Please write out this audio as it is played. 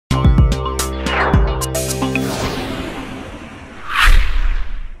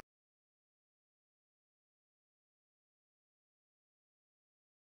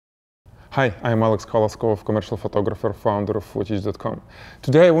Hi, I'm Alex Koloskov, commercial photographer, founder of Photigy.com.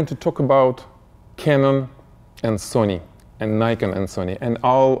 Today I want to talk about Canon and Sony, and Nikon and Sony, and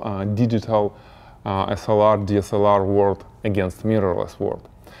all digital SLR, DSLR world against mirrorless world.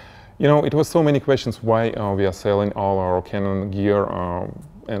 You know, it was so many questions why we are selling all our Canon gear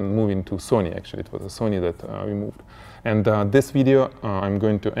and moving to Sony. Actually, it was a Sony that we moved. And this video, I'm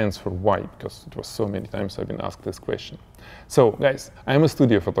going to answer why, because it was so many times I've been asked this question. So, guys, I'm a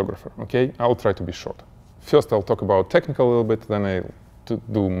studio photographer, okay? I'll try to be short. First, I'll talk about technical a little bit, then I'll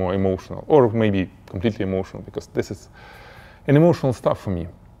do more emotional, or maybe completely emotional, because this is an emotional stuff for me.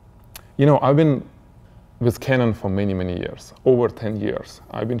 You know, I've been with Canon for many, many years, over 10 years.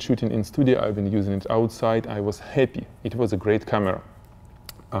 I've been shooting in studio, I've been using it outside. I was happy. It was a great camera.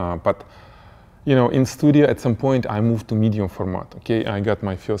 But you know, in studio, at some point, I moved to medium format. Okay, I got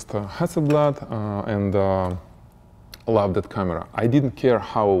my first Hasselblad and loved that camera. I didn't care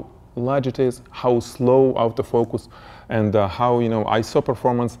how large it is, how slow autofocus, and how, you know, ISO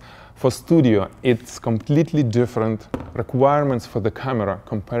performance. For studio, it's completely different requirements for the camera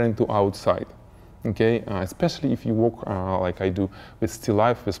comparing to outside. Okay, especially if you work like I do with still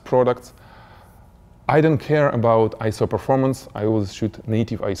life, with products. I don't care about ISO performance. I always shoot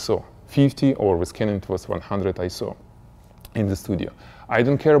native ISO. 50, or with Canon it was 100 ISO in the studio. I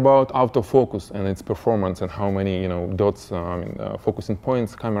don't care about autofocus and its performance and how many, you know, dots, focusing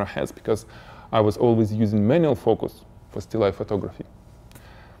points camera has, because I was always using manual focus for still life photography.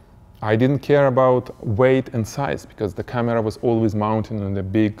 I didn't care about weight and size, because the camera was always mounted on a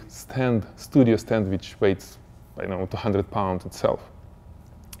big stand, studio stand, which weighs, I don't know, 200 pounds itself.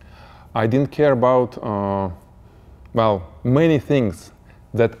 I didn't care about, well, many things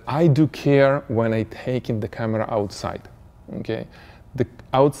that I do care when I take in the camera outside. Okay, the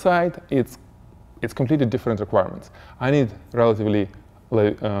outside it's completely different requirements. I need relatively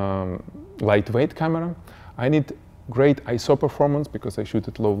lightweight camera. I need great ISO performance because I shoot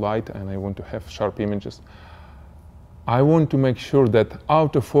at low light and I want to have sharp images. I want to make sure that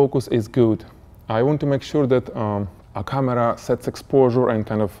autofocus is good. I want to make sure that a camera sets exposure and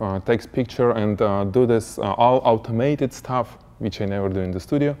kind of takes picture and do this all automated stuff, which I never do in the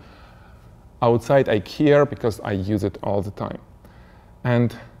studio. Outside, I care because I use it all the time.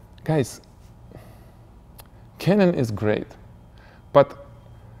 And guys, Canon is great, but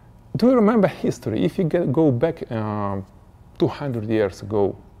do you remember history? If you go back 200 years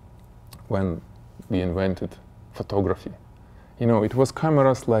ago, when we invented photography, you know, it was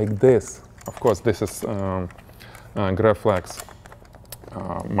cameras like this. Of course, this is Graflex.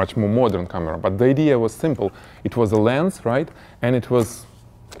 Much more modern camera, but the idea was simple. It was a lens, right? And it was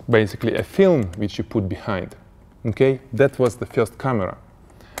basically a film which you put behind. Okay, that was the first camera.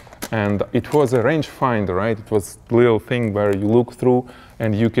 And it was a rangefinder, right? It was a little thing where you look through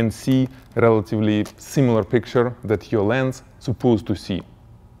and you can see relatively similar picture that your lens supposed to see.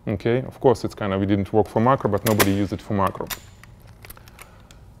 Okay, of course it's kind of, it didn't work for macro, but nobody used it for macro.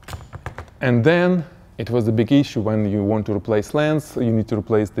 And then it was a big issue when you want to replace lens, you need to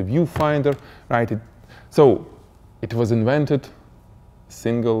replace the viewfinder, right? So it was invented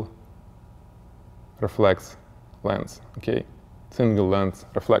single reflex lens, okay? Single lens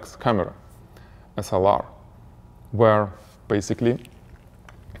reflex camera, SLR, where basically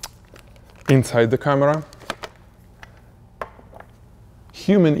inside the camera,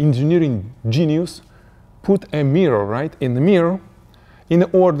 human engineering genius put a mirror, right? In the mirror, in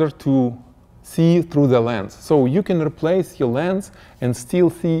order to see through the lens. So you can replace your lens and still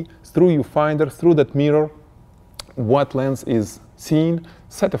see through your finder, through that mirror, what lens is seen,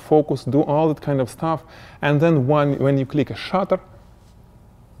 set a focus, do all that kind of stuff. And then when you click a shutter,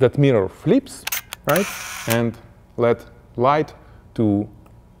 that mirror flips, right? And let light to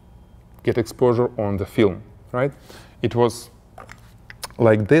get exposure on the film, right? It was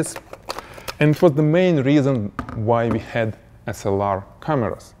like this. And it was the main reason why we had SLR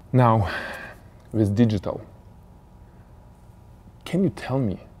cameras. Now, with digital, can you tell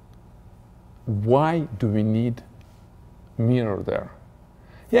me why do we need mirror there?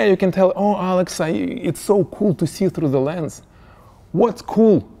 Yeah, you can tell, oh Alex, it's so cool to see through the lens. What's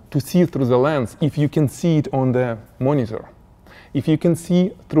cool to see through the lens if you can see it on the monitor, if you can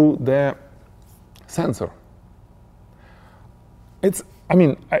see through the sensor? It's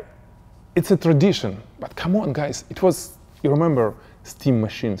a tradition, but come on guys, it was, you remember steam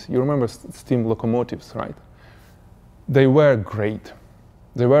machines, you remember steam locomotives, right? They were great.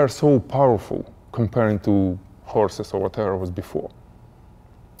 They were so powerful comparing to horses or whatever was before.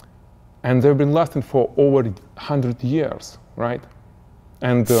 And they've been lasting for over 100 years, right?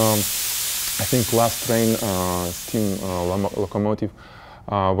 And I think last train steam locomotive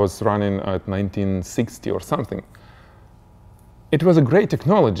was running at 1960 or something. It was a great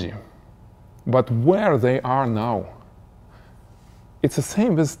technology, but where they are now, it's the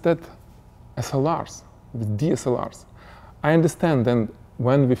same with that SLRs, with DSLRs. I understand that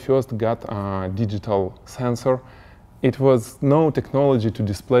when we first got a digital sensor, it was no technology to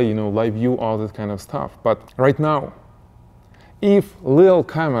display, you know, live view, all that kind of stuff. But right now, if little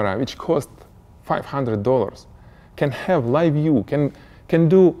camera, which cost $500, can have live view, can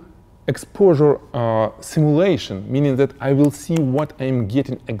do exposure simulation, meaning that I will see what I'm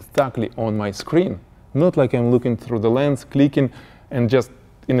getting exactly on my screen, not like I'm looking through the lens, clicking, and just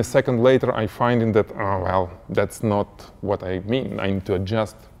in a second later I find that, oh, well, that's not what I mean. I need to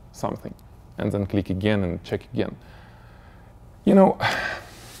adjust something, and then click again and check again. You know,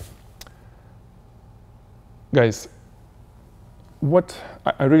 guys,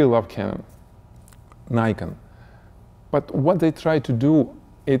 I really love Canon, Nikon, but what they try to do,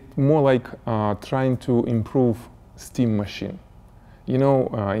 it's more like trying to improve steam machine. You know,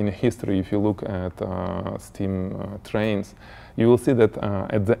 in history, if you look at steam trains, you will see that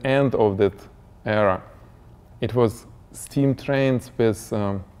at the end of that era, it was steam trains with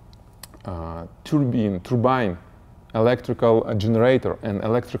turbine, electrical generator, and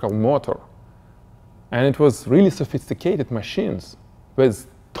electrical motor. And it was really sophisticated machines with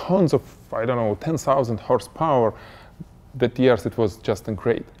tons of, I don't know, 10,000 horsepower. That years it was just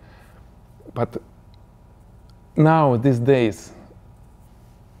great. But now, these days,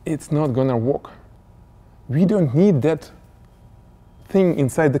 it's not gonna work. We don't need that thing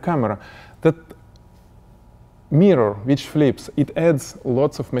inside the camera. That mirror which flips, it adds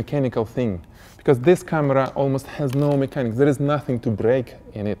lots of mechanical thing. Because this camera almost has no mechanics. There is nothing to break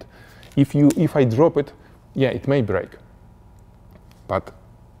in it. If I drop it, yeah, it may break. But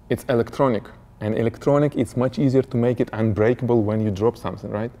it's electronic. And electronic, it's much easier to make it unbreakable when you drop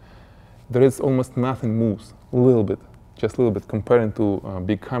something, right? There is almost nothing moves, a little bit, just a little bit, comparing to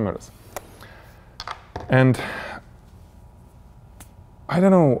big cameras. And I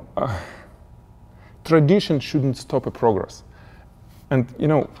don't know, tradition shouldn't stop a progress. And you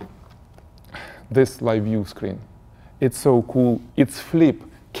know, this live view screen, it's so cool, it's flip.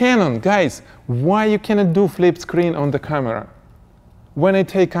 Canon, guys, why you cannot do flip screen on the camera? When I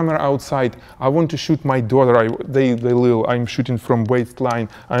take camera outside, I want to shoot my daughter, I'm shooting from waistline,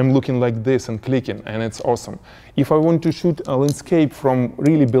 I'm looking like this and clicking, and it's awesome. If I want to shoot a landscape from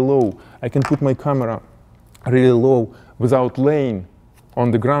really below, I can put my camera really low without laying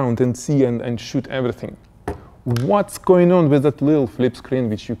on the ground and see and shoot everything. What's going on with that little flip screen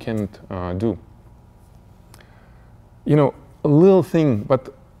which you can't do? You know, a little thing,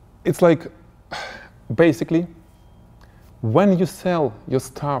 but it's like, basically, when you sell your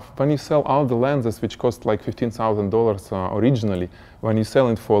stuff, when you sell all the lenses which cost like $15,000 originally, when you sell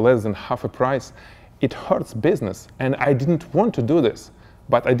it for less than half a price, it hurts business. And I didn't want to do this,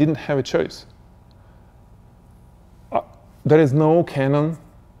 but I didn't have a choice. There is no Canon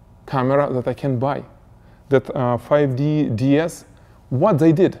camera that I can buy. That 5D DS, what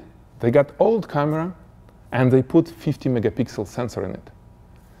they did, they got old camera and they put 50 megapixel sensor in it.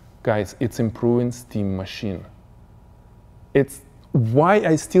 Guys, it's improving steam machine. It's why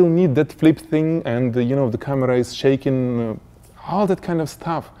I still need that flip thing, and you know, the camera is shaking, all that kind of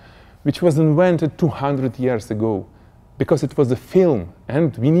stuff, which was invented 200 years ago, because it was a film,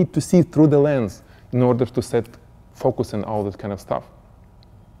 and we need to see through the lens in order to set focus and all that kind of stuff.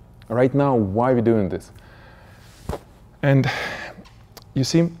 Right now, why are we doing this? And you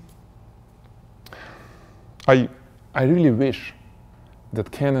see, I really wish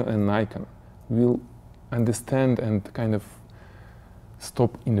that Canon and Nikon will understand and kind of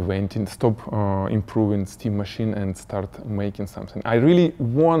stop inventing, stop improving steam machine and start making something. I really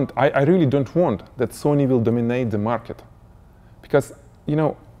don't want that Sony will dominate the market, because you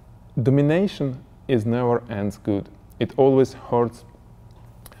know, domination is never ends good. It always hurts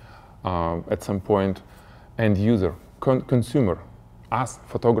at some point end user, consumer, us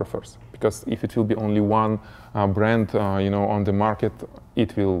photographers. Because if it will be only one brand, you know, on the market,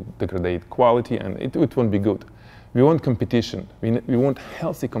 it will degrade quality and it won't be good. We want competition. We want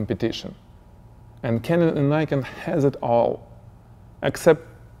healthy competition. And Canon and Nikon has it all, except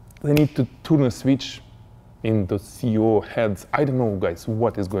they need to turn a switch in the CEO heads. I don't know, guys,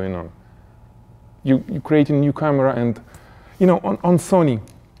 what is going on. You create a new camera and, you know, on Sony,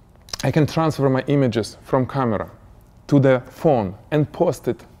 I can transfer my images from camera to the phone and post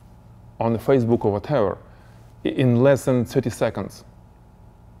it on the Facebook or whatever in less than 30 seconds.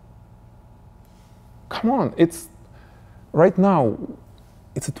 Come on, right now,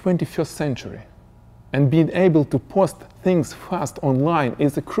 it's the 21st century. And being able to post things fast online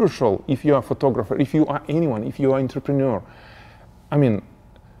is crucial if you are a photographer, if you are anyone, if you are an entrepreneur. I mean,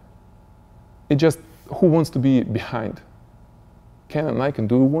 it just, who wants to be behind? Canon, Nikon,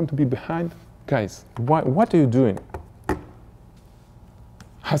 do you want to be behind? Guys, what are you doing?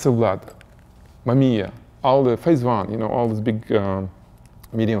 Hasselblad, Mamiya, all the Phase 1, you know, all these big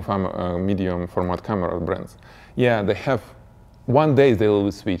medium format camera brands. Yeah, they have, one day they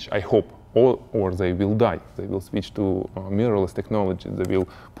will switch, I hope, or they will die. They will switch to mirrorless technology. They will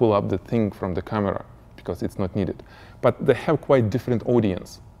pull up the thing from the camera because it's not needed. But they have quite different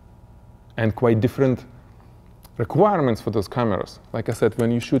audience and quite different requirements for those cameras. Like I said,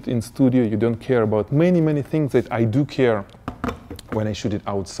 when you shoot in studio, you don't care about many things that I do care when I shoot it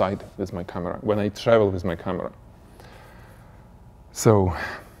outside with my camera, when I travel with my camera. So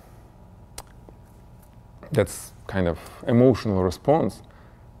that's kind of emotional response,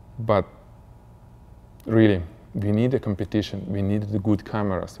 but really, we need a competition, we need the good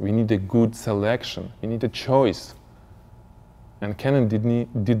cameras, we need a good selection, we need a choice. And Canon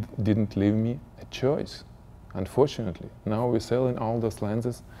didn't leave me a choice, unfortunately. Now we're selling all those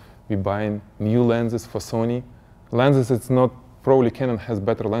lenses, we're buying new lenses for Sony. Lenses, it's not, probably Canon has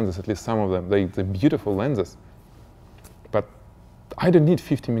better lenses, at least some of them. They're beautiful lenses. But I don't need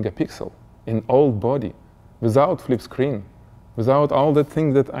 50 megapixel in old body, without flip screen, without all the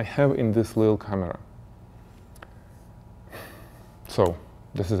things that I have in this little camera. So,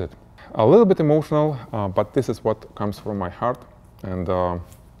 this is it. A little bit emotional, but this is what comes from my heart, and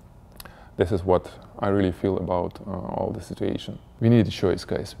this is what I really feel about all the situation. We need a choice,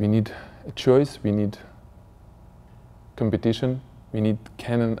 guys. We need a choice, we need competition, we need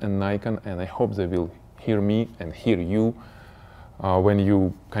Canon and Nikon, and I hope they will hear me and hear you when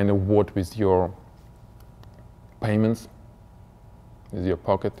you kind of vote with your payments, with your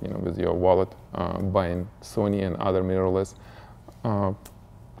pocket, you know, with your wallet, buying Sony and other mirrorless.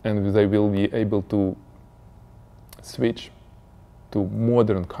 And they will be able to switch to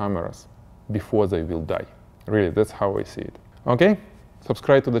modern cameras before they will die. Really, that's how I see it. Okay,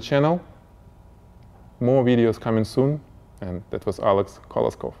 subscribe to the channel. More videos coming soon. And that was Alex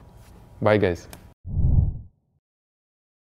Koloskov. Bye, guys.